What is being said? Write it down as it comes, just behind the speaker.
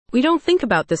We don't think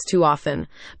about this too often,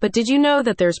 but did you know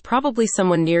that there's probably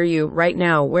someone near you right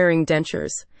now wearing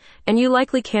dentures? And you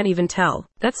likely can't even tell.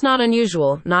 That's not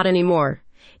unusual, not anymore.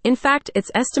 In fact,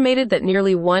 it's estimated that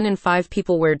nearly 1 in 5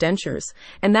 people wear dentures,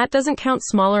 and that doesn't count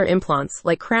smaller implants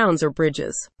like crowns or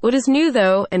bridges. What is new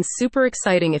though, and super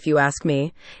exciting if you ask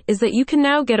me, is that you can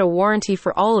now get a warranty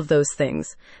for all of those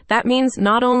things. That means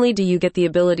not only do you get the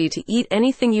ability to eat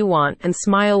anything you want and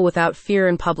smile without fear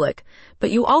in public,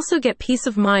 but you also get peace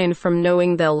of mind from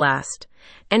knowing they'll last.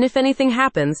 And if anything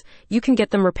happens, you can get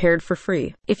them repaired for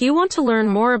free. If you want to learn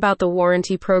more about the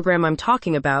warranty program I'm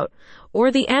talking about,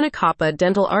 or the Anacapa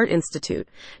Dental Art Institute,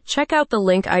 check out the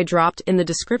link I dropped in the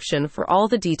description for all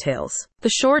the details. The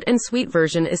short and sweet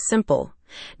version is simple.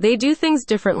 They do things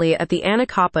differently at the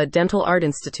Anacapa Dental Art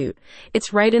Institute.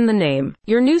 It's right in the name.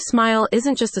 Your new smile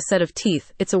isn't just a set of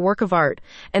teeth, it's a work of art,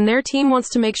 and their team wants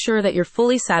to make sure that you're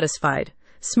fully satisfied,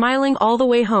 smiling all the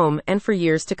way home and for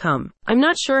years to come. I'm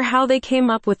not sure how they came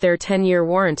up with their 10-year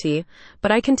warranty,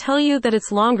 but I can tell you that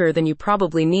it's longer than you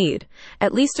probably need,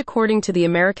 at least according to the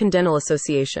American Dental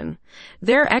Association.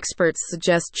 Their experts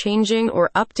suggest changing or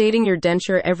updating your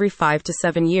denture every 5 to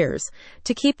 7 years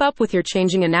to keep up with your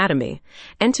changing anatomy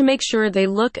and to make sure they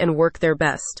look and work their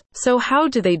best. So how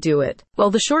do they do it?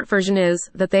 Well, the short version is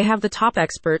that they have the top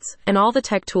experts and all the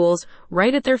tech tools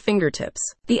right at their fingertips.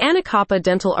 The Anacapa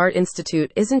Dental Art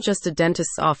Institute isn't just a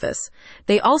dentist's office.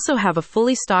 They also have a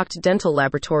fully stocked dental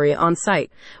laboratory on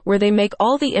site where they make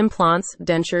all the implants,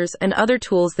 dentures, and other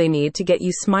tools they need to get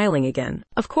you smiling again.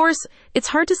 Of course, it's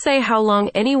hard to say how long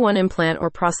any one implant or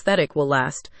prosthetic will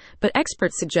last, but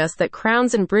experts suggest that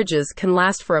crowns and bridges can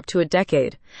last for up to a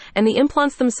decade, and the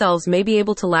implants themselves may be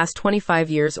able to last 25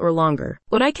 years or longer.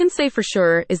 What I can say for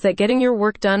sure is that getting your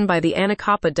work done by the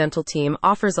Anacapa dental team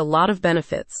offers a lot of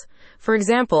benefits. For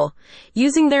example,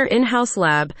 using their in-house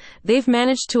lab, they've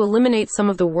managed to eliminate some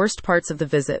of the worst parts of the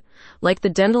visit, like the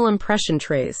dental impression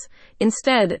trays.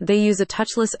 Instead, they use a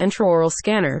touchless intraoral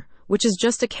scanner, which is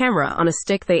just a camera on a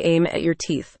stick they aim at your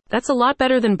teeth. That's a lot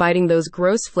better than biting those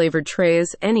gross flavored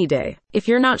trays any day. If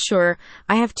you're not sure,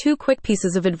 I have 2 quick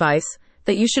pieces of advice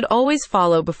that you should always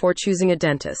follow before choosing a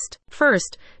dentist.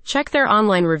 First, check their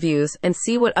online reviews and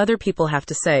see what other people have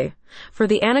to say. For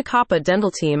the Anacapa dental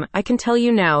team, I can tell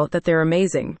you now that they're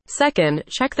amazing. Second,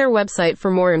 check their website for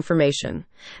more information.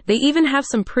 They even have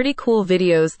some pretty cool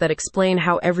videos that explain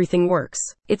how everything works.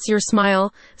 It's your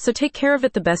smile, so take care of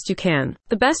it the best you can.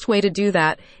 The best way to do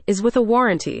that is with a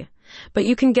warranty, but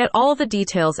you can get all the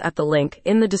details at the link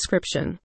in the description.